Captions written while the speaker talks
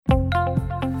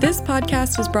This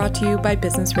podcast is brought to you by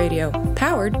Business Radio,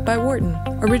 powered by Wharton,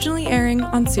 originally airing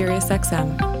on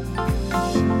SiriusXM.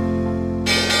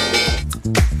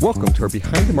 Welcome to our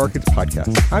Behind the Markets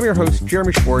podcast. I'm your host,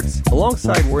 Jeremy Schwartz.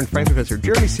 Alongside Wharton Finance Professor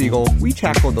Jeremy Siegel, we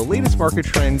tackle the latest market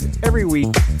trends every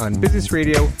week on Business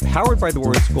Radio, powered by the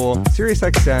Wharton School,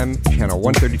 SiriusXM, channel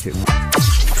 132.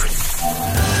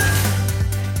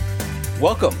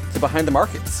 Welcome to Behind the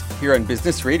Markets here on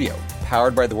Business Radio,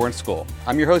 powered by the Wharton School.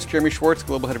 I'm your host, Jeremy Schwartz,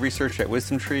 Global Head of Research at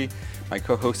WisdomTree. My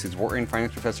co-host is Wharton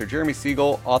Finance Professor Jeremy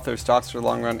Siegel, author of Stocks for the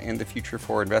Long Run and the Future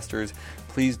for Investors.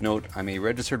 Please note, I'm a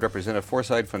registered representative of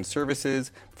Foreside Fund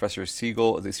Services. Professor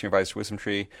Siegel is a senior advisor to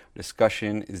WisdomTree.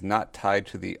 Discussion is not tied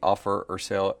to the offer or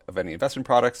sale of any investment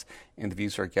products, and the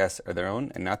views of our guests are their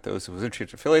own and not those of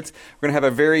WisdomTree affiliates. We're going to have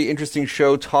a very interesting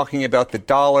show talking about the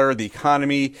dollar, the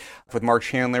economy, with Mark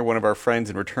Chandler, one of our friends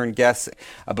and return guests.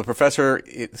 But Professor,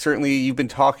 certainly you've been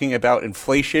talking about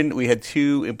inflation. We had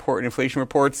two important inflation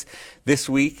reports this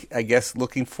week. I guess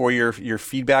looking for your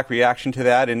feedback, reaction to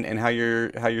that, and how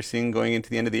you're seeing going into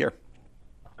the end of the year.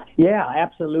 Yeah,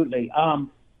 absolutely.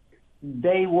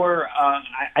 They were.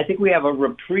 I think we have a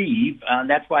reprieve.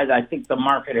 That's why I think the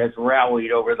market has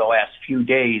rallied over the last few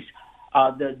days.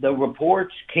 The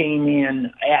reports came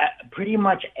in pretty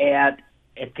much at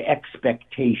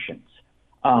expectations.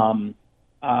 The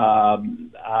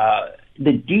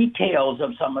details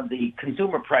of some of the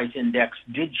consumer price index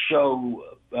did show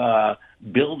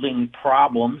building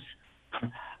problems,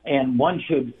 and one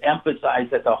should emphasize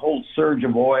that the whole surge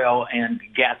of oil and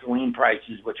gasoline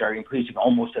prices, which are increasing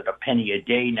almost at a penny a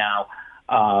day now,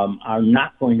 are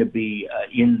not going to be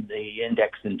in the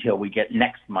index until we get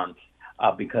next month,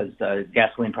 because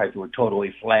gasoline prices were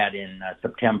totally flat in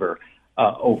September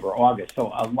over August.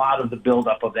 So a lot of the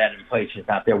buildup of that inflation is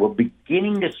out there. We're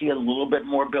beginning to see a little bit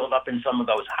more buildup in some of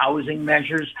those housing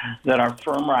measures that are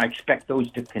firmer. I expect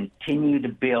those to continue to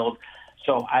build.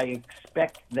 So I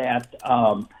expect that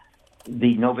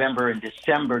the November and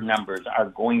December numbers are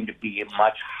going to be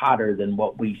much hotter than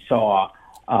what we saw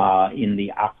in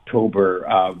the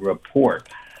October report.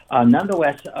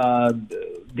 Nonetheless,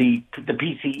 the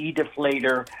PCE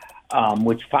deflator,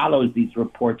 which follows these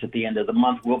reports at the end of the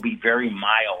month, will be very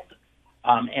mild.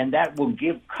 And that will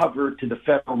give cover to the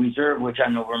Federal Reserve, which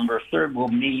on November 3rd will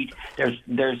meet.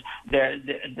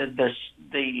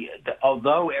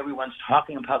 Although everyone's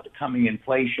talking about the coming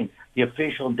inflation, the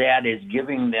official data is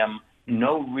giving them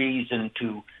no reason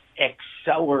to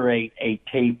accelerate a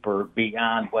taper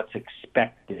beyond what's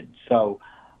expected. So,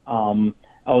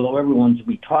 although everyone's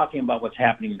be talking about what's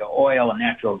happening to oil and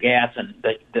natural gas and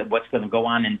what's going to go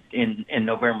on in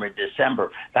November and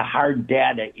December, the hard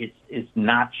data is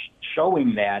not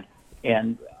showing that,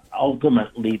 and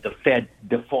ultimately the Fed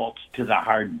defaults to the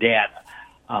hard data.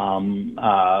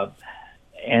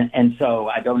 And so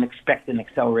I don't expect an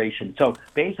acceleration. So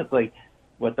basically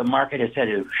what the market has said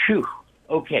is,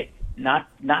 okay, not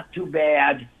too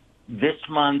bad this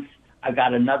month. I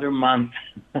got another month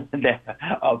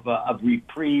of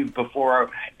reprieve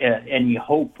before any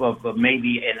hope of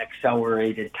maybe an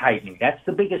accelerated tightening. That's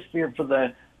the biggest fear for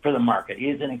the market,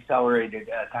 is an accelerated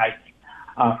tightening.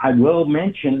 I will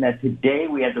mention that today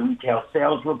we had the retail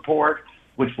sales report,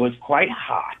 which was quite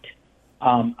hot.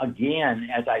 Again,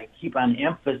 as I keep on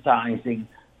emphasizing,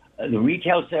 the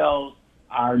retail sales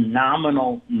are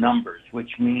nominal numbers,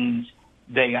 which means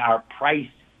they are price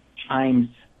times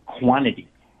quantity.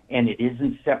 And it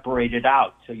isn't separated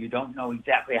out. So you don't know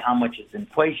exactly how much is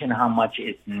inflation, how much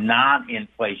is not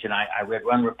inflation. I read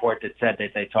one report that said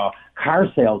that they saw car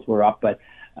sales were up, but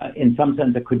in some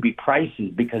sense it could be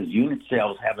prices because unit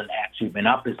sales haven't actually been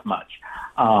up as much.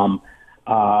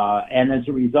 And as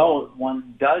a result,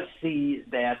 one does see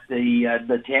that the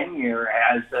 10-year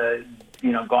has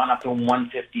gone up to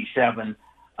 157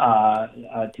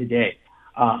 today.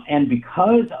 And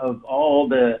because of all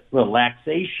the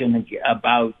relaxation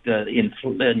about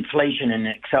inflation and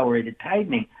accelerated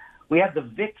tightening, we have the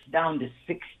VIX down to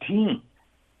 16.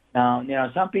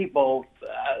 Now, some people,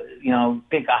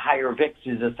 think a higher VIX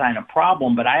is a sign of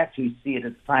problem, but I actually see it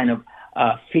as a sign of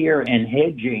fear and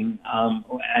hedging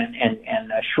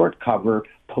and a short cover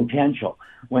potential.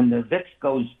 When the VIX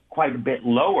goes quite a bit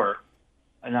lower,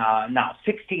 now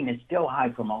 16 is still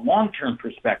high from a long-term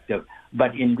perspective,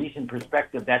 but in recent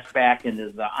perspective, that's back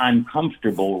into the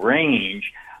uncomfortable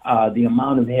range. The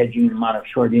amount of hedging, the amount of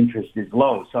short interest is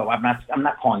low. So I'm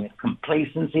not calling it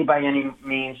complacency by any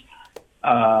means,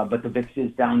 but the VIX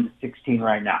is down to 16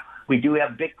 right now. We do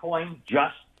have Bitcoin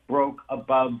just broke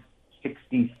above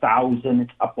 60,000.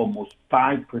 It's up almost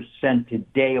 5%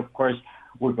 today. Of course,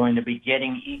 we're going to be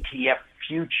getting ETF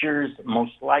futures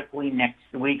most likely next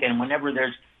week. And whenever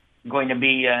there's going to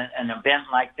be an event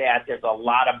like that. There's a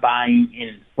lot of buying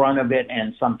in front of it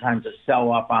and sometimes a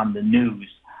sell-off on the news.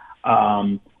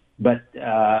 But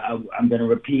I'm going to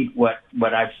repeat what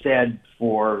I've said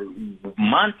for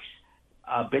months.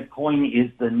 Bitcoin is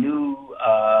the new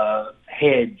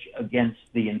hedge against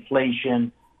the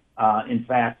inflation. In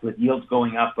fact, with yields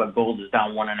going up, gold is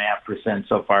down 1.5%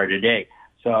 so far today.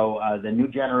 So the new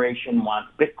generation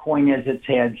wants Bitcoin as its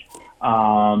hedge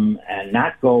and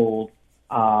not gold.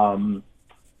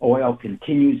 Oil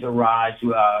continues to rise.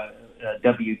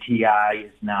 WTI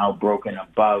is now broken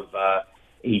above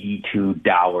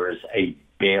 $82 a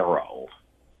barrel.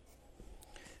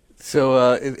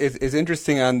 So it's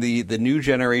interesting on the new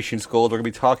generation's gold. We're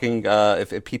going to be talking,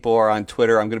 if people are on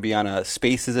Twitter, I'm going to be on a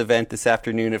Spaces event this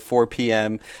afternoon at 4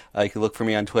 p.m. You can look for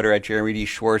me on Twitter at Jeremy D.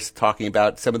 Schwartz, talking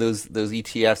about some of those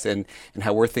ETFs and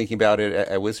how we're thinking about it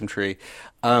at WisdomTree.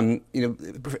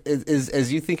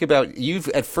 As you think about, you've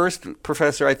at first,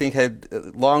 Professor, I think had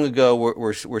long ago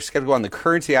were skeptical on the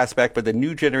currency aspect, but the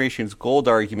new generation's gold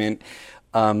argument.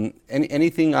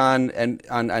 Anything on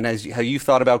how you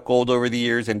thought about gold over the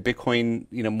years and Bitcoin,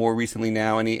 more recently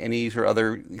now? Any sort of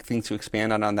other things to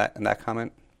expand on that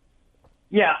comment?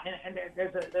 Yeah, and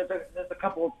there's a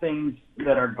couple of things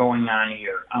that are going on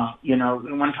here.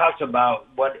 When one talks about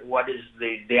what is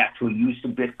the actual use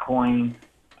of Bitcoin,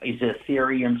 is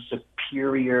Ethereum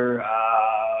superior,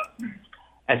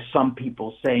 as some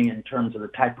people say, in terms of the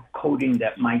type of coding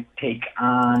that might take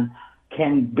on?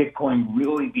 Can Bitcoin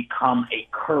really become a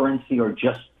currency or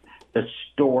just the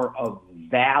store of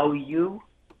value?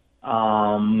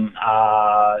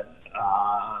 Now,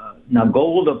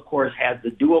 gold, of course, has the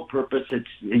dual purpose. It's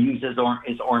used as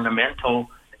ornamental,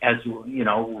 as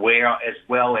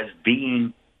well as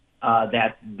being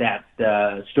that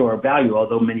store of value.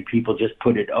 Although many people just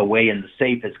put it away in the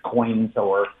safe as coins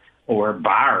or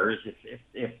bars.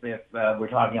 If we're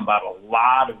talking about a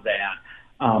lot of that.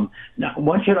 Now,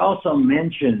 one should also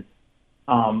mention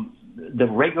the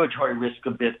regulatory risk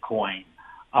of Bitcoin.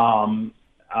 Some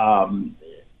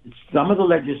of the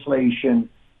legislation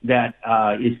that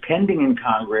is pending in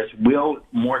Congress will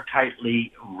more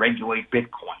tightly regulate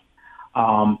Bitcoin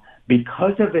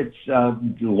because of its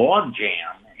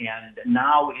logjam, and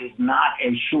now is not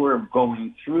as sure of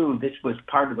going through. This was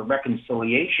part of the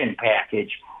reconciliation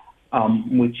package,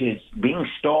 which is being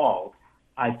stalled.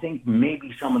 I think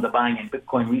maybe some of the buying in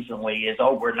Bitcoin recently is,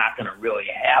 we're not going to really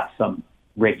have some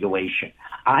regulation.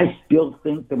 I still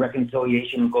think the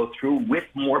reconciliation will go through with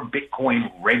more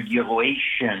Bitcoin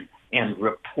regulation and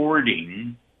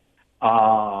reporting.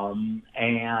 I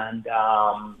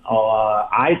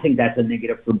think that's a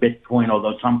negative for Bitcoin,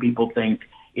 although some people think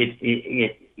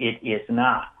it is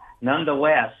not.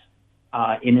 Nonetheless,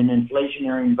 in an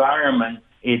inflationary environment,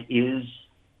 it is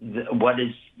what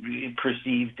is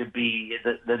perceived to be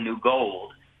the new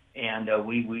gold, and I've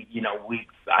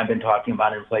been talking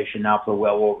about inflation now for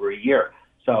well over a year.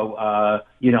 So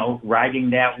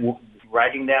riding that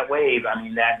wave. I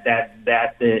mean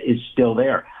that is still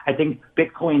there. I think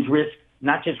Bitcoin's risk,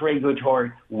 not just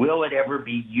regulatory, will it ever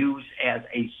be used as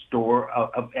a store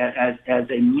as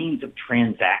a means of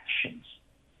transactions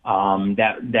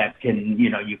that can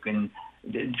you can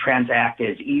transact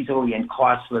as easily and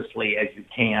costlessly as you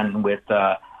can with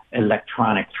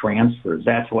electronic transfers.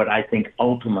 That's what I think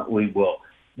ultimately will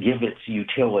give its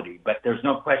utility. But there's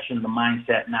no question the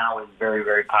mindset now is very,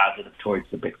 very positive towards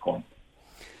the Bitcoin.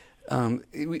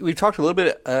 We talked a little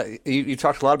bit. You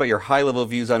talked a lot about your high-level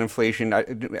views on inflation.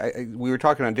 We were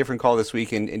talking on a different call this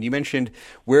week, and you mentioned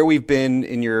where we've been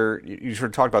in you sort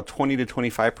of talked about 20 to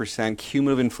 25%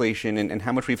 cumulative inflation and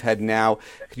how much we've had now.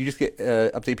 Could you just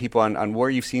update people on where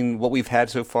you've seen what we've had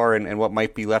so far and what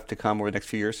might be left to come over the next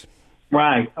few years?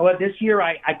 Right. Well, this year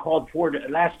I called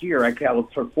last year I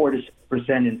called for 4 to 6%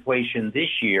 inflation this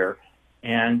year,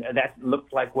 and that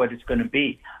looks like what it's going to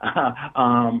be.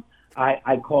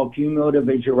 I call cumulative,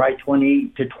 as you're right,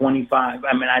 20 to 25.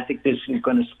 I mean, I think this is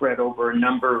going to spread over a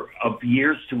number of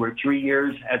years, 2 or 3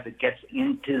 years, as it gets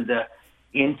into the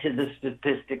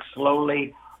statistics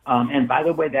slowly. And by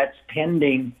the way, that's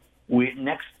pending.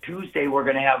 Next Tuesday, we're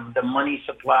going to have the money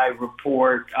supply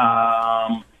report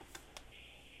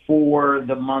for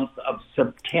the month of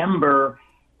September.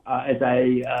 As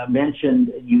I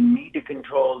mentioned, you need to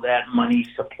control that money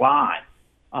supply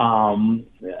to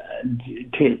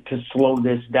slow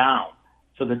this down.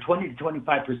 So the 20 to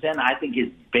 25%, I think, is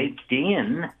baked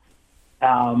in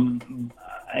and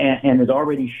is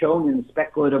already shown in the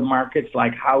speculative markets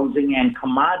like housing and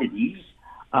commodities.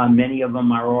 Many of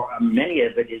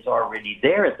it is already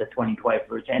there at the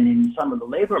 20-25%. And in some of the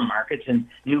labor markets and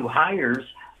new hires,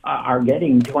 are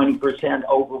getting 20%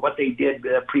 over what they did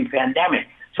pre-pandemic.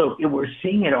 So we're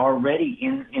seeing it already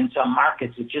in some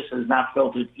markets. It just has not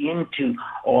filtered into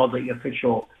all the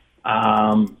official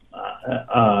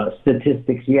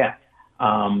statistics yet.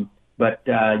 But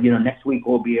next week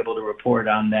we'll be able to report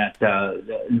on that,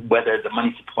 whether the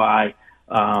money supply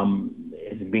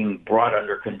is being brought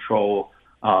under control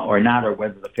or not, or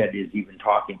whether the Fed is even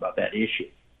talking about that issue.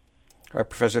 All right,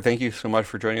 Professor, thank you so much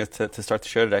for joining us to start the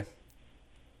show today.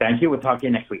 Thank you. We'll talk to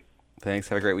you next week. Thanks.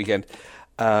 Have a great weekend.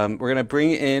 We're going to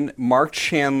bring in Mark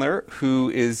Chandler, who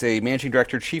is a Managing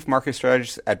Director, Chief Market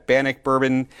Strategist at Bannock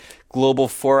Bourbon Global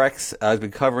Forex. Has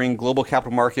been covering global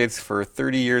capital markets for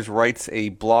 30 years, writes a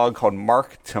blog called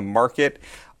Mark to Market.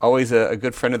 Always a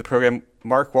good friend of the program.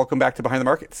 Mark, welcome back to Behind the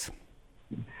Markets.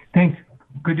 Thanks.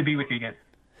 Good to be with you again.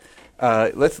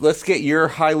 Let's get your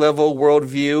high-level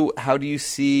worldview. How do you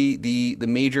see the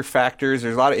major factors?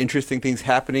 There's a lot of interesting things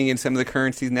happening in some of the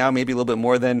currencies now, maybe a little bit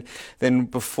more than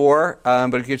before.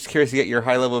 But I'm just curious to get your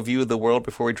high-level view of the world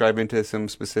before we dive into some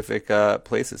specific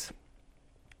places.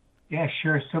 Yeah,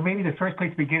 sure. So maybe the first place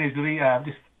to begin is really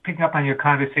just picking up on your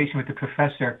conversation with the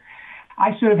professor.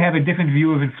 I sort of have a different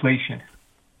view of inflation.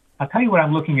 I'll tell you what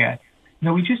I'm looking at.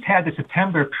 We just had the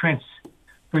September prints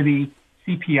for the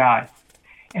CPI.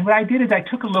 And what I did is I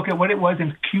took a look at what it was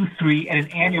in Q3 at an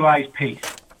annualized pace.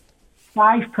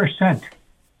 5%,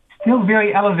 still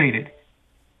very elevated.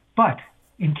 But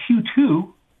in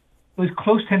Q2, it was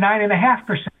close to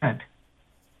 9.5%.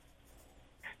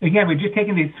 Again, we're just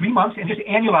taking the 3 months and just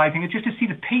annualizing it just to see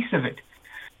the pace of it.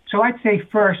 So I'd say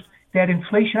first that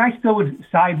inflation, I still would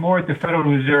side more at the Federal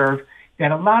Reserve,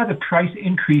 that a lot of the price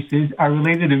increases are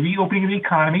related to the reopening of the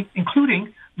economy,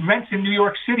 including rents in New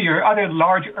York City or other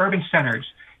large urban centers,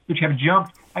 which have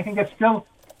jumped. I think that's still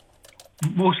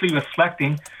mostly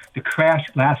reflecting the crash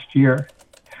last year.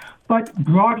 But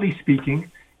broadly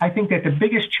speaking, I think that the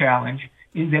biggest challenge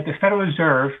is that the Federal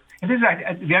Reserve, and this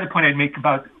is the other point I'd make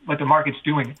about what the market's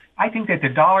doing, I think that the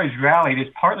dollar has rallied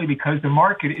is partly because the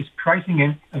market is pricing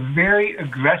in a very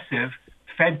aggressive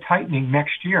Fed tightening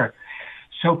next year.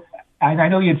 So, and I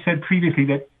know you had said previously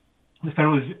that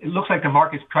it looks like the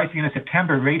market's pricing in a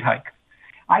September rate hike.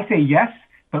 I say yes,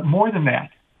 but more than that.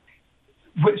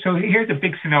 So here's a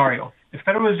big scenario. The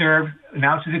Federal Reserve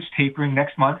announces its tapering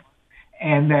next month,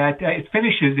 and that it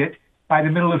finishes it by the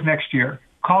middle of next year.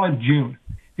 Call it June.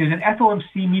 There's an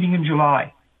FOMC meeting in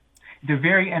July, at the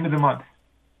very end of the month.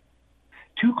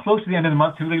 Too close to the end of the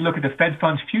month to really look at the Fed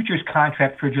Funds futures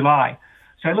contract for July.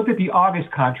 So I looked at the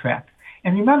August contract.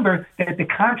 And remember that the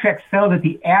contract sells at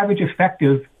the average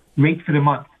effective rate for the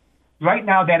month. Right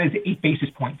now, that is 8 basis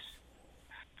points.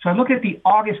 So I look at the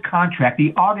August contract,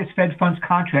 the August Fed Funds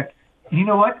contract, and you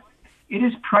know what? It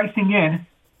is pricing in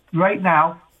right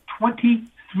now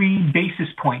 23 basis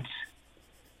points.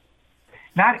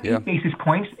 Not 8 basis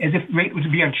points as if rate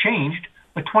would be unchanged,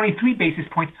 but 23 basis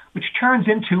points, which turns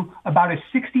into about a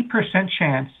 60%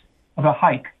 chance of a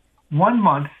hike 1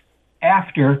 month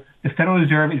after the Federal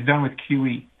Reserve is done with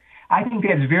QE. I think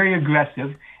that's very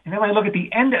aggressive. And then when I look at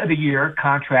the end of the year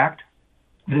contract,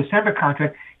 the December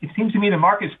contract, it seems to me the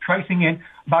market's pricing in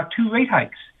about 2 rate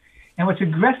hikes. And what's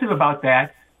aggressive about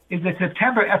that is the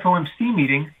September FOMC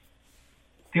meeting,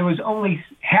 there was only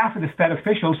half of the Fed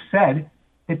officials said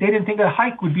that they didn't think a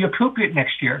hike would be appropriate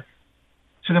next year.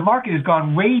 So the market has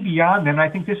gone way beyond them. And I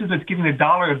think this is what's giving the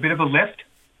dollar a bit of a lift.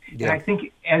 Yeah. And I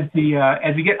think as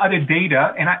we get other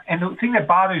data, and the thing that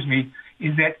bothers me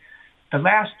is that the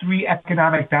last 3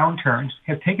 economic downturns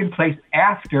have taken place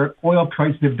after oil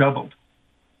prices have doubled.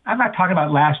 I'm not talking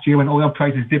about last year when oil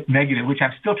prices dipped negative, which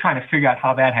I'm still trying to figure out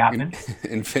how that happened.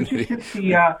 Infinity. Since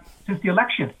the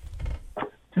election,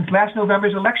 since last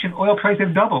November's election, oil prices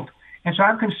have doubled. And so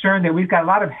I'm concerned that we've got a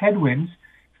lot of headwinds,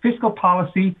 fiscal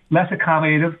policy less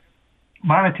accommodative,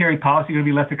 monetary policy going to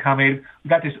be less accommodative. We've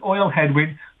got this oil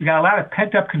headwind. We've got a lot of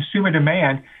pent-up consumer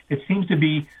demand that seems to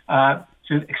be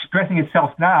sort of expressing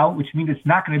itself now, which means it's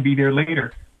not going to be there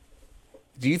later.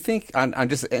 Do you think, on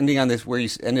just ending on this, where you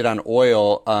ended on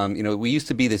oil, we used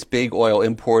to be this big oil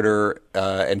importer,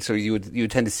 and so you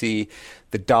would tend to see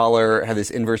the dollar have this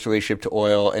inverse relationship to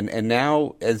oil, and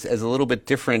now as a little bit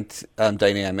different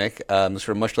dynamic, sort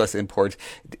of much less imports.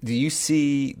 Do you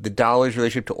see the dollar's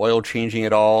relationship to oil changing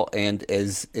at all, and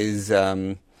is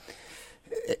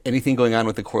anything going on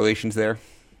with the correlations there?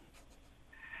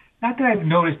 Not that I've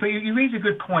noticed, but you raise a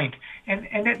good point, and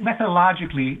that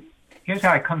methodologically, here's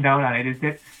how I come down on it, is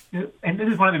that, and this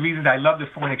is one of the reasons I love the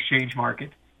foreign exchange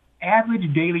market,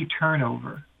 average daily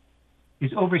turnover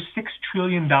is over $6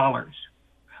 trillion.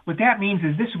 what that means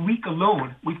is this week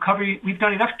alone, we've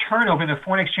done enough turnover in the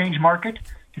foreign exchange market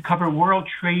to cover world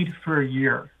trade for a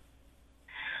year.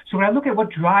 So when I look at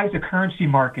what drives the currency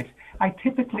market, I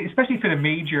typically, especially for the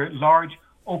major, large,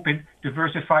 open,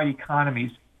 diversified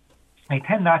economies, I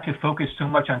tend not to focus so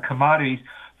much on commodities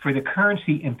for the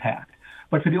currency impact.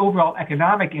 But for the overall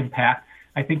economic impact,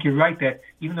 I think you're right that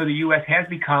even though the U.S. has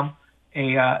become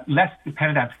less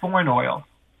dependent on foreign oil,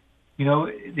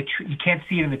 you can't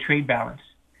see it in the trade balance.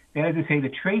 That is to say, the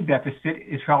trade deficit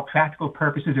is, for all practical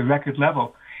purposes, a record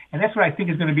level. And that's what I think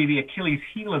is going to be the Achilles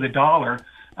heel of the dollar.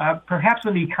 Perhaps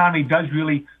when the economy does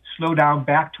really slow down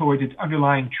back towards its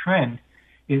underlying trend,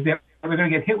 is that we're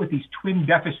going to get hit with these twin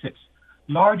deficits.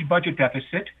 Large budget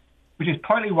deficit, which is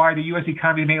partly why the U.S.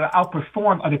 economy may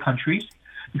outperform other countries,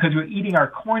 because we're eating our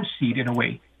corn seed in a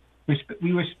way. We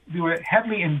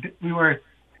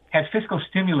had fiscal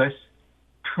stimulus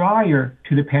prior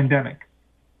to the pandemic.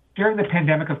 During the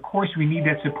pandemic, of course, we need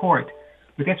that support.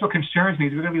 But that's what concerns me,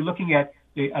 is we're going to be looking at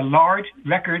a large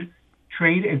record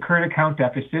trade and current account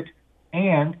deficit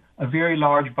and a very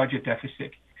large budget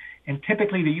deficit. And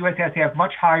typically, the U.S. has to have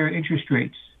much higher interest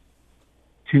rates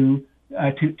to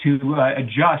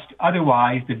adjust.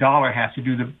 Otherwise, the dollar has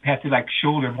to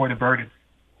shoulder more of the burden.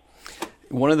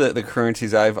 One of the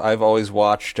currencies I've always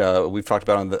watched, we've talked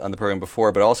about on the program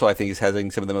before, but also I think is having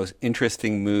some of the most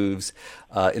interesting moves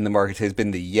in the market has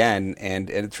been the yen. And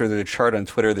sort of a chart on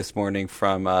Twitter this morning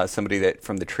from somebody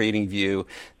from the Trading View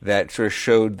that sort of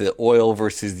showed the oil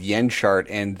versus yen chart,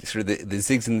 and sort of the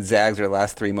zigs and zags over the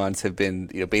last 3 months have been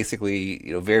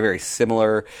basically very, very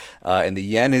similar, and the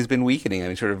yen has been weakening. I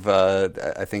mean, sort of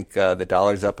I think the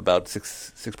dollar's up about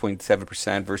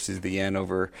 6.7% versus the yen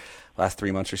over last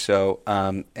 3 months or so.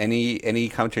 Any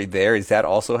commentary there? Does that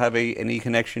also have any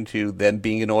connection to them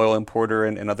being an oil importer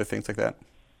and other things like that?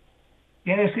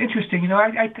 Yeah, it's interesting.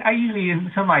 I usually,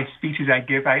 in some of my speeches I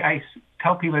give, I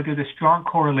tell people that there's a strong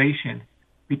correlation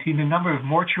between the number of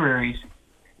mortuaries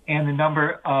and the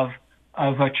number of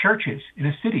churches in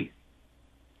a city.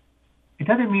 It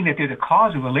doesn't mean that there's a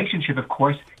causal relationship, of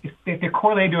course. They're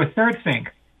correlated to a third thing,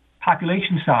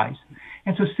 population size.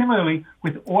 And so similarly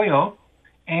with oil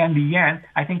and the yen,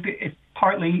 I think that it's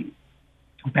partly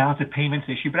a balance of payments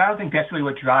issue, but I don't think that's really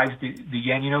what drives the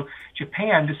yen.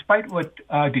 Japan, despite what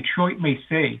Detroit may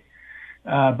say,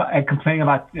 complaining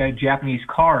about Japanese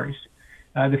cars,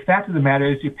 the fact of the matter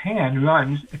is Japan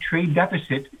runs a trade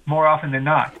deficit more often than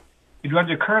not. It runs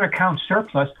a current account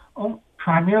surplus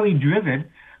primarily driven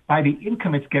by the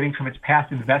income it's getting from its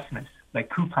past investments, like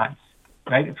coupons,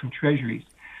 right, from treasuries.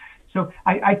 So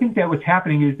I think that what's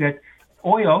happening is that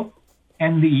oil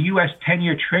and the U.S.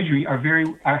 10-year Treasury are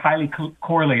highly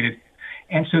correlated.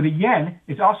 And so the yen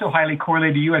is also highly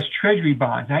correlated to U.S. Treasury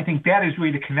bonds. And I think that is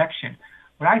really the connection.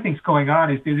 What I think is going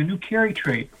on is there's a new carry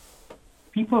trade.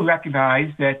 People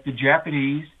recognize that the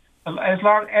Japanese, as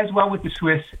well with the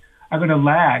Swiss, are going to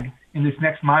lag in this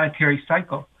next monetary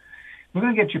cycle. We're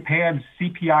going to get Japan's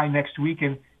CPI next week,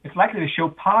 and it's likely to show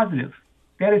positive.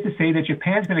 That is to say that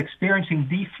Japan's been experiencing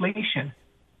deflation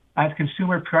on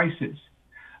consumer prices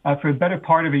for a better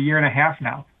part of a year and a half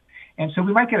now. And so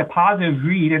we might get a positive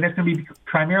read, and that's going to be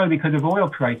primarily because of oil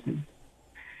prices.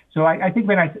 So I think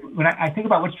when I think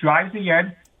about what drives the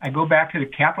yen, I go back to the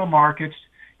capital markets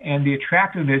and the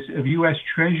attractiveness of U.S.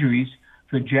 treasuries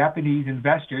for Japanese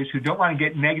investors who don't want to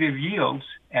get negative yields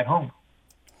at home.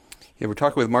 Yeah, we're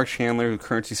talking with Mark Chandler,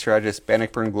 currency strategist,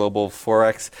 Bannockburn Global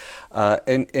Forex.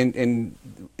 And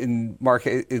Mark,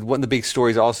 one of the big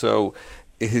stories also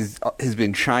has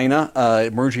been China,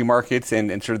 emerging markets, and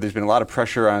sort of there's been a lot of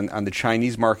pressure on the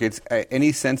Chinese markets.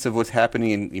 Any sense of what's happening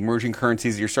in emerging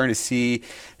currencies? You're starting to see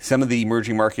some of the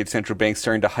emerging market central banks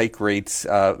starting to hike rates,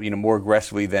 more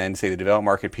aggressively than, say, the developed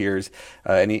market peers.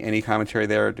 Any commentary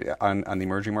there on the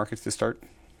emerging markets to start?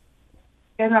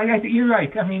 And I think you're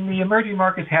right. I mean, the emerging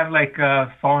markets have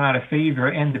fallen out of favor,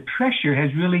 and the pressure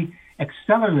has really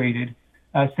accelerated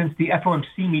since the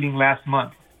FOMC meeting last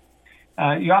month.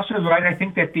 You're also right. I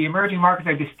think that the emerging markets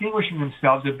are distinguishing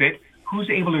themselves a bit. Who's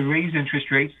able to raise interest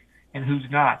rates and who's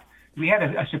not? We had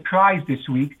a surprise this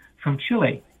week from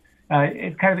Chile.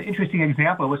 It's kind of an interesting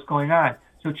example of what's going on.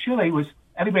 So Chile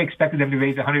everybody expected them to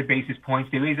raise 100 basis points.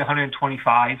 They raised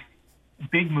 125.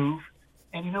 Big move.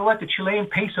 And you know what? The Chilean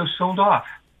peso sold off.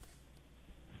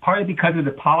 Partly because of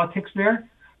the politics there,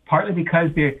 partly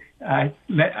because they're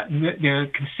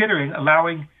considering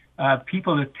allowing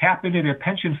people to tap into their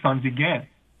pension funds again,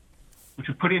 which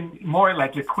would put in more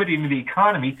liquidity into the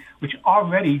economy, which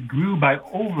already grew by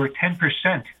over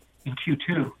 10% in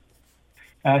Q2.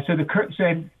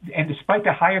 And despite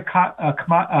the higher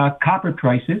copper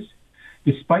prices,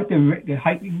 despite the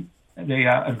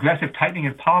the aggressive tightening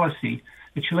in policy,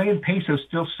 the Chilean peso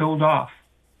still sold off.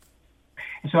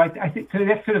 And so I think so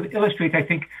that sort of illustrates, I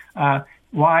think,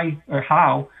 why or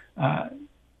how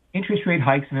interest rate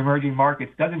hikes in emerging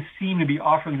markets doesn't seem to be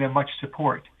offering them much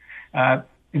support,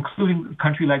 including a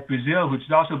country like Brazil, which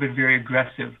has also been very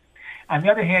aggressive. On the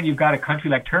other hand, you've got a country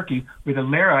like Turkey, where the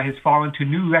lira has fallen to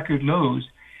new record lows.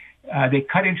 They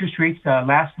cut interest rates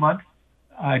last month,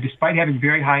 despite having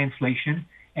very high inflation.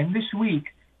 And this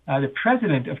week, the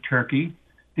president of Turkey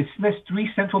dismissed 3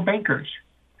 central bankers.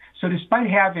 So despite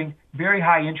having very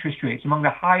high interest rates, among the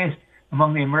highest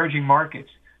among the emerging markets,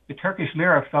 the Turkish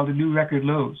lira fell to new record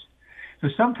lows. So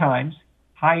sometimes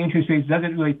high interest rates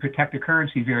doesn't really protect the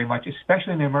currency very much,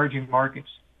 especially in the emerging markets.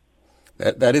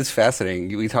 That is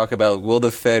fascinating. We talk about, will the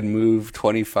Fed move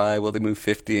 25? Will they move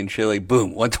 50 in Chile?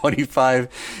 Boom,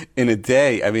 125 in a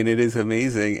day. I mean, it is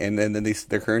amazing. And then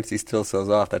their currency still sells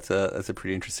off. That's a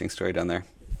pretty interesting story down there.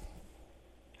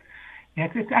 Yeah,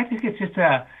 I think it's just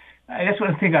that's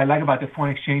one thing I like about the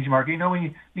foreign exchange market. You know,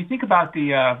 when you think about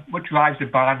what drives the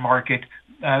bond market,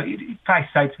 it probably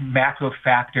cites macro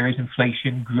factors,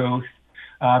 inflation, growth,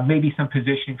 maybe some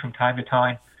positioning from time to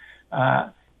time.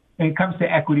 When it comes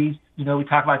to equities, you know, we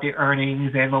talk about the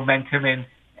earnings and momentum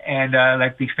and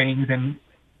like the things.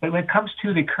 But when it comes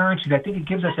to the currencies, I think it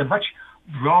gives us a much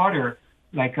broader,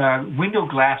 like window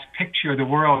glass picture of the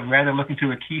world rather than looking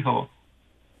through a keyhole.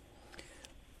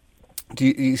 Do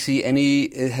you see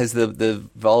has the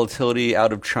volatility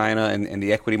out of China and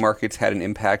the equity markets had an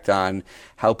impact on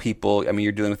how people, I mean,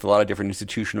 you're dealing with a lot of different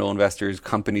institutional investors,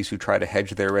 companies who try to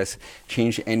hedge their risk,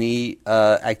 change any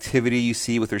activity you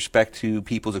see with respect to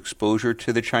people's exposure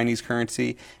to the Chinese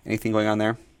currency? Anything going on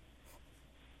there?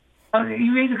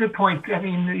 You raise a good point. I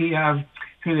mean,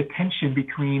 the tension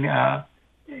between, I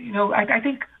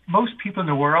think most people in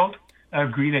the world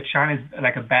agree that China is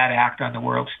like a bad actor on the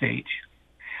world stage.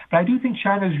 But I do think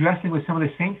China is wrestling with some of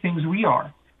the same things we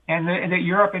are, and that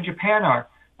Europe and Japan are.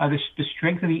 The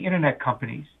strength of the internet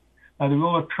companies, the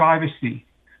role of privacy,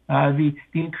 the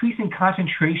increasing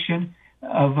concentration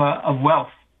of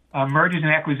wealth, mergers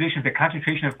and acquisitions, the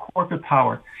concentration of corporate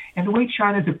power. And the way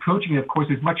China is approaching it, of course,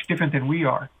 is much different than we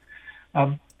are.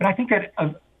 But I think that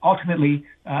ultimately,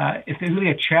 if there's really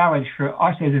a challenge for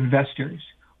us as investors,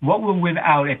 what will win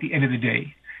out at the end of the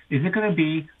day? Is it going to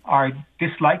be our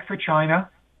dislike for China,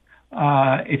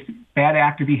 its bad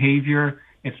actor behavior,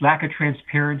 its lack of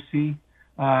transparency,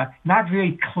 not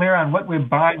really clear on what we're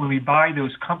buying when we buy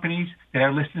those companies that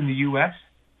are listed in the U.S.?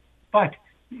 But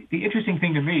the interesting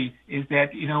thing to me is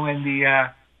that, you know, when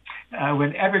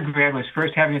Evergrande was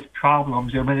first having its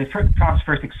problems, or when the problems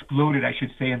first exploded, I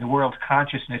should say, in the world's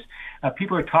consciousness,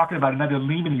 people were talking about another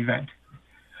Lehman event.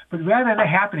 But rather than that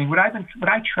happening, what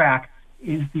I track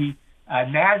is the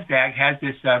NASDAQ has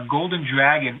this Golden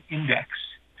Dragon Index,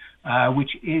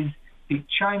 which is the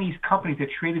Chinese companies that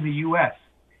trade in the U.S.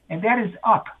 And that is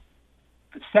up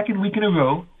the second week in a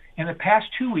row. In the past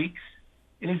 2 weeks,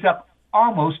 it is up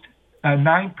almost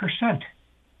 9%.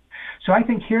 So I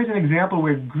think here's an example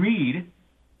where greed,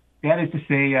 that is to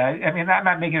say, I mean, I'm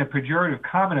not making a pejorative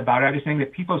comment about it. I'm just saying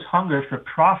that people's hunger for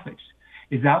profits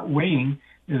is outweighing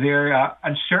their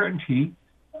uncertainty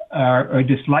or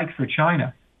dislike for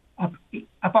China.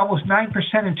 Up almost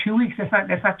 9% in 2 weeks.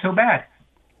 That's not so bad.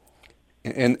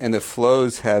 And the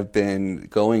flows have been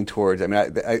going towards, I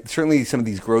mean, certainly some of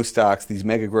these growth stocks, these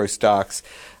mega growth stocks,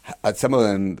 some of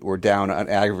them were down on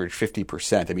average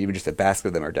 50%. I mean, even just a basket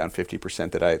of them are down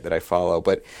 50% that I follow.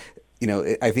 But, you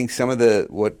know, I think some of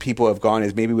what people have gone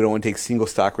is maybe we don't want to take single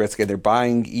stock risk, and they're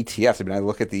buying ETFs. I mean, I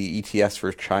look at the ETFs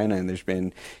for China, and there's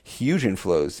been huge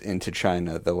inflows into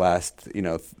China the last,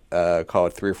 call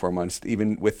it 3 or 4 months,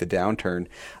 even with the downturn.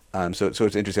 So it's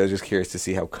interesting. I was just curious to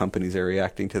see how companies are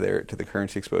reacting to the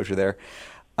currency exposure there.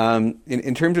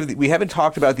 In terms of we haven't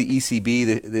talked about the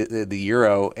ECB, the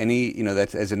euro.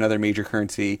 That's as another major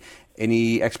currency.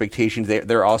 Any expectations?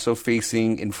 They're also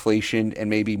facing inflation and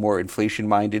maybe more inflation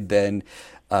minded than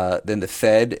the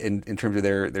Fed in terms of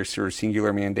their sort of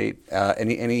singular mandate.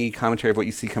 Any commentary of what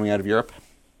you see coming out of Europe?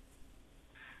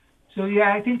 So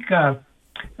yeah, I think so.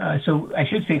 I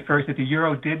should say first that the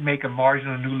euro did make a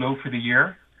marginal new low for the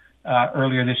year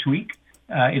earlier this week.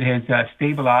 It has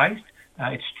stabilized.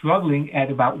 It's struggling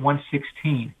at about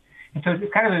 116. And so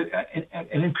it's kind of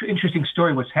an interesting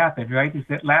story what's happened, right? Is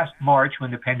that last March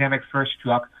when the pandemic first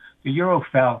struck, the euro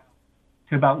fell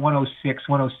to about 106,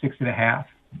 106 and a half.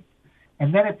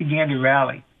 And then it began to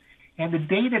rally. And the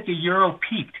day that the euro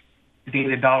peaked, the day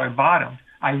the dollar bottomed,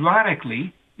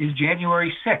 ironically, is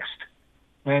January 6th,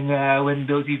 when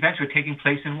those events were taking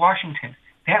place in Washington.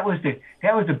 That was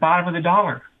the bottom of the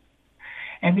dollar.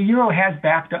 And the euro has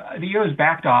backed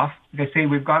off. They say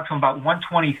we've gone from about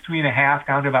 123.5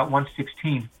 down to about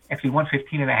 116, actually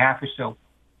 115.5 or so.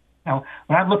 Now,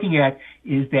 what I'm looking at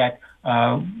is that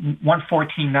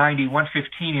 114.90,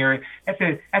 115 area.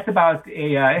 That's about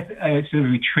a sort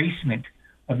of retracement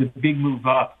of the big move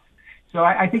up. So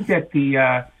I think that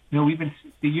the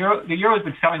euro has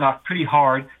been selling off pretty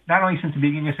hard, not only since the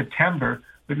beginning of September,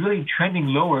 but really trending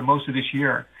lower most of this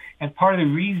year. And part of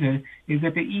the reason is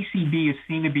that the ECB is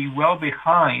seen to be well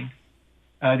behind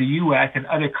the U.S. and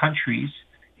other countries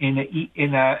in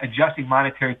adjusting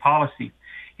monetary policy.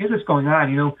 Here's what's going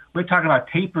on. We're talking about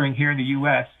tapering here in the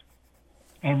U.S.,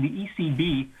 and the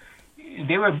ECB,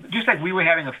 they were just like we were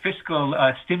having a fiscal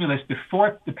stimulus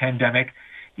before the pandemic.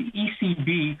 The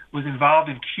ECB was involved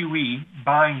in QE,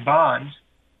 buying bonds,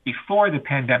 before the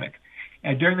pandemic.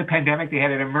 And during the pandemic, they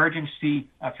had an emergency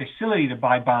facility to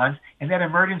buy bonds, and that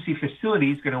emergency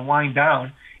facility is going to wind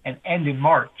down and end in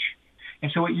March.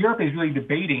 And so what Europe is really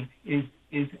debating is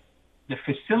the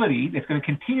facility that's going to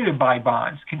continue to buy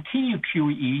bonds, continue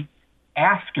QE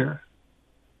after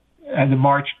when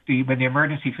the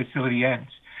emergency facility ends.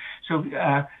 So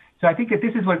I think that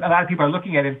this is what a lot of people are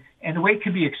looking at, and the way it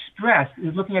can be expressed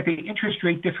is looking at the interest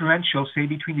rate differential, say,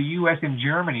 between the U.S. and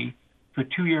Germany for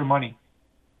 2-year money.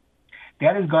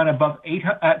 That has gone above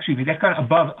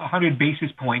 100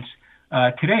 basis points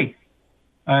today,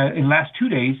 in the last 2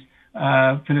 days,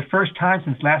 for the first time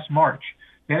since last March.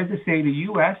 That is to say, the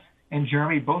U.S. and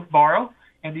Germany both borrow,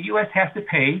 and the U.S. has to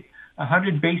pay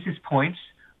 100 basis points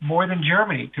more than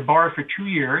Germany to borrow for 2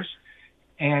 years,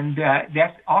 and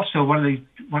that's also one of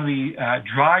the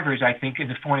drivers, I think, in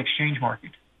the foreign exchange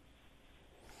market.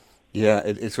 Yeah,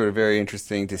 it's sort of very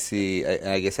interesting to see.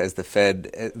 I guess as the Fed,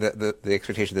 the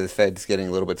expectation that the Fed's getting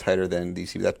a little bit tighter than the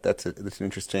ECB. That's an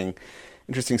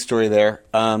interesting story there.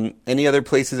 Any other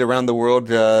places around the world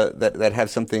that have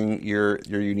something you're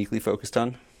uniquely focused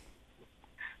on?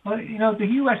 Well, the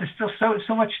U.S. is still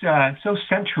so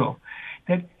central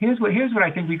that here's what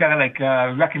I think we got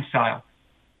to reconcile.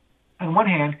 On one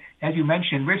hand, as you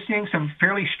mentioned, we're seeing some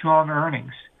fairly strong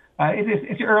earnings.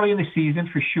 It's early in the season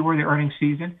for sure, the earnings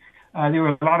season. There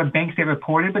were a lot of banks that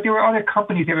reported, but there were other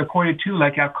companies that reported too,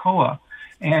 like Alcoa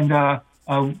and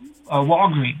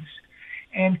Walgreens.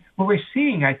 And what we're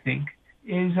seeing, I think,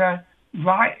 is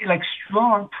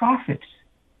strong profits.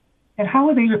 And how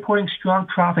are they reporting strong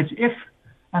profits if,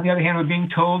 on the other hand, we're being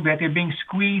told that they're being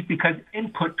squeezed because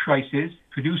input prices,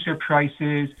 producer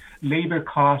prices, labor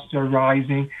costs are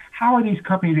rising? How are these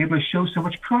companies able to show so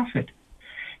much profit?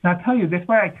 And I'll tell you, that's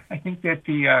why I think that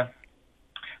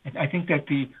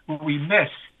what we miss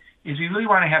is we really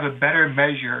want to have a better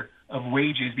measure of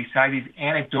wages besides these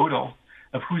anecdotal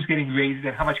of who's getting raises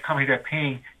and how much companies are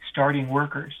paying starting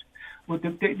workers. Well,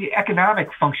 the economic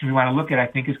function we want to look at, I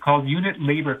think, is called unit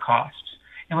labor costs.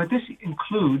 And what this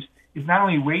includes is not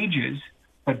only wages,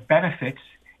 but benefits,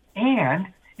 and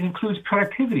it includes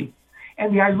productivity.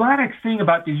 And the ironic thing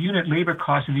about the unit labor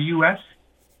costs in the U.S.,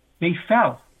 they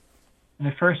fell in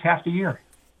the first half of the year.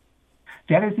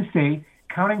 That is to say,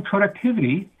 counting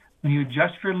productivity, when you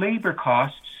adjust for labor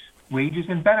costs, wages,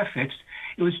 and benefits,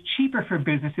 it was cheaper for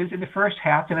businesses in the first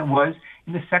half than it was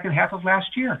in the second half of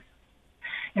last year.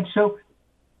 And so,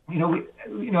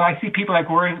 I see people like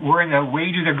worrying that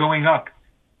wages are going up.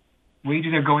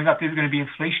 Wages are going up. This is going to be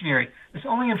inflationary. It's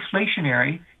only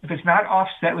inflationary if it's not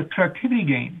offset with productivity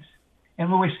gains.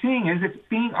 And what we're seeing is it's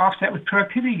being offset with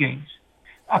productivity gains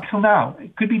up till now.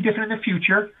 It could be different in the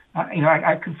future.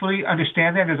 I can fully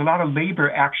understand that. There's a lot of labor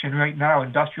action right now,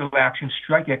 industrial action,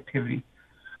 strike activity.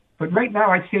 But right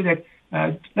now, I'd say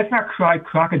that let's not cry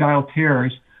crocodile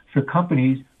tears for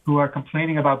companies who are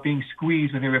complaining about being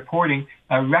squeezed when they're reporting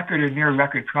record or near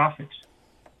record profits.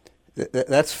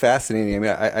 That's fascinating. I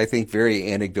mean, I think very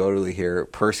anecdotally here,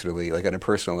 personally, like on a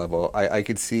personal level, I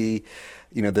could see,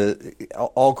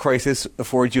 all crisis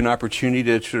affords you an opportunity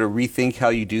to sort of rethink how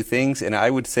you do things. And I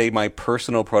would say my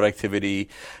personal productivity,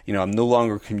 I'm no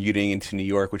longer commuting into New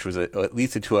York, which was at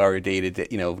least a 2-hour day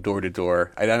to, door to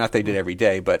door. I don't know if they did every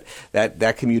day, but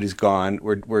that commute is gone.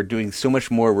 We're doing so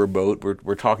much more remote.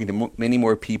 We're talking to many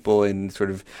more people in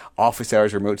sort of office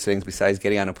hours, remote settings, besides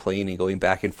getting on a plane and going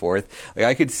back and forth. Like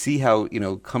I could see how,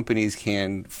 companies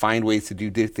can find ways to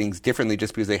do things differently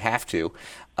just because they have to.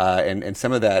 And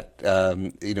some of that,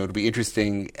 it'll be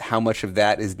interesting how much of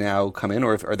that is now come in,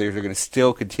 or if they're going to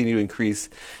still continue to increase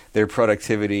their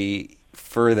productivity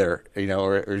further,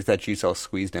 or is that juice all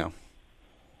squeezed now?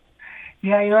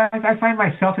 Yeah, I find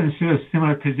myself in a sort of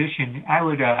similar position. I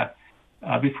would,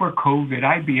 before COVID,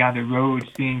 I'd be on the road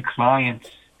seeing clients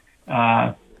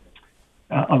a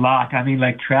lot. I mean,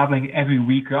 like traveling every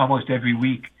week or almost every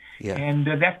week. Yeah. And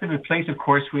that's been replaced, of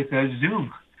course, with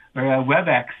Zoom or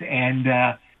WebEx.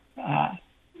 And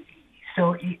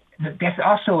so that's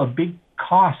also a big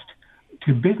cost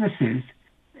to businesses,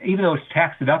 even though it's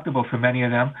tax deductible for many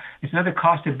of them. It's another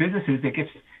cost to businesses that gets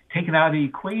taken out of the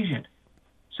equation.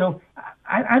 So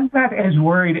I'm not as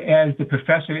worried as the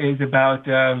professor is about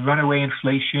runaway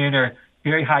inflation or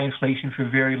very high inflation for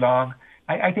very long.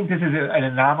 I think this is an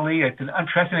anomaly. It's an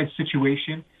unprecedented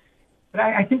situation. But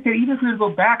I think that even if we were to go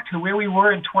back to where we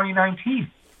were in 2019,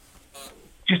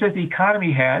 just as the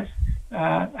economy has,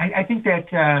 I think that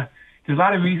there's a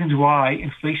lot of reasons why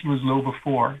inflation was low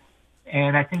before.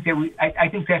 And I think that I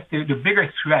think that's the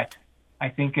bigger threat. I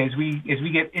think as we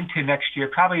get into next year,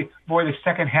 probably more the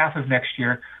second half of next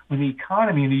year, when the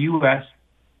economy in the U.S.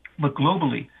 but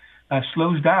globally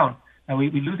slows down, we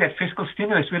lose that fiscal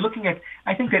stimulus. We're looking at,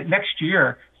 I think that next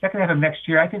year, second half of next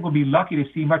year, I think we'll be lucky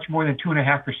to see much more than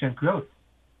 2.5% growth.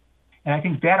 And I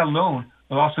think that alone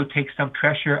will also take some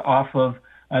pressure off of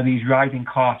these rising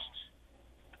costs.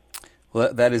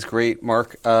 Well, that is great,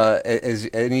 Mark. As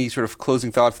any sort of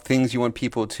closing thoughts, things you want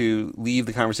people to leave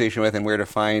the conversation with, and where to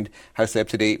find, how to stay up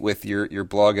to date with your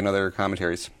blog and other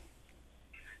commentaries?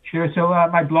 Sure. So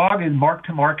my blog is Mark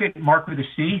to Market, Mark with a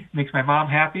C, makes my mom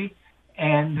happy.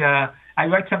 And I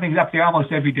write something up there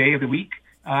almost every day of the week.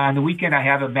 On the weekend, I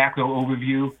have a macro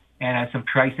overview and some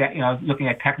price, looking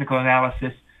at technical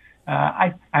analysis.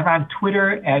 I'm on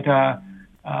Twitter at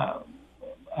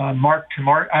Mark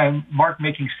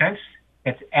Making Sense.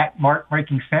 It's at Mark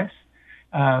Making Sense.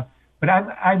 But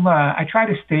I try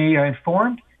to stay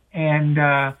informed, and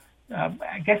I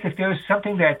guess if there's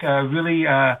something that really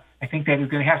I think that is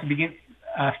going to have to begin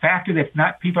a factor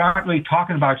that people aren't really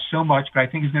talking about so much, but I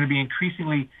think is going to be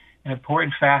increasingly an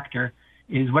important factor,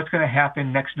 is what's going to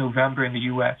happen next November in the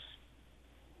U.S.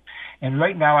 And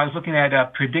right now, I was looking at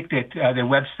Predictit, their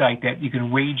website that you can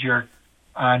wager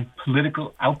on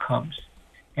political outcomes,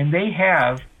 and they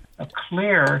have a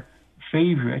clear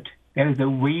favorite. That is, the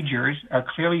wagers are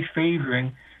clearly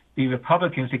favoring the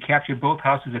Republicans to capture both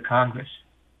houses of Congress.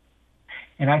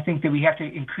 And I think that we have to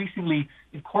increasingly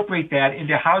incorporate that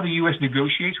into how the U.S.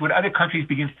 negotiates, what other countries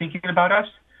begin thinking about us.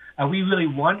 Are we really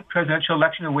one presidential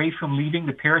election away from leaving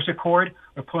the Paris Accord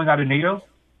or pulling out of NATO?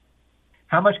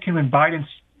 How much can Biden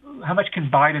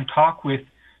talk with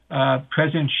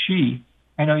President Xi?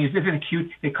 I know isn't it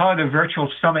cute? They call it a virtual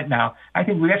summit now. I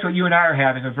think that's what you and I are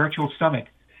having, a virtual summit.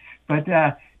 But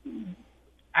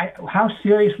how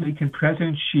seriously can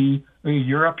President Xi or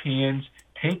Europeans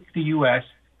take the U.S.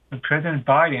 when President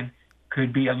Biden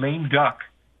could be a lame duck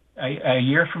a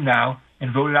year from now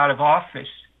and voted out of office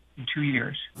in 2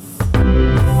 years?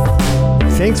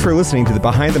 Thanks for listening to the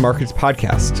Behind the Markets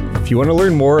podcast. If you want to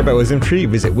learn more about WisdomTree,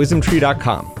 visit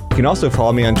wisdomtree.com. You can also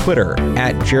follow me on Twitter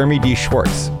at Jeremy D.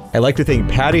 Schwartz. I'd like to thank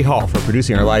Patty Hall for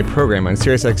producing our live program on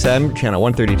SiriusXM Channel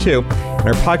 132 and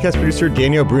our podcast producer,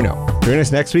 Daniel Bruno. Join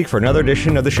us next week for another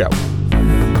edition of the show.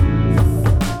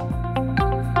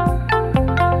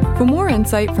 For more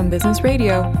insight from Business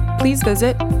Radio, please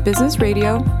visit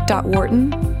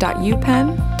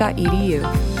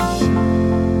businessradio.wharton.upenn.edu.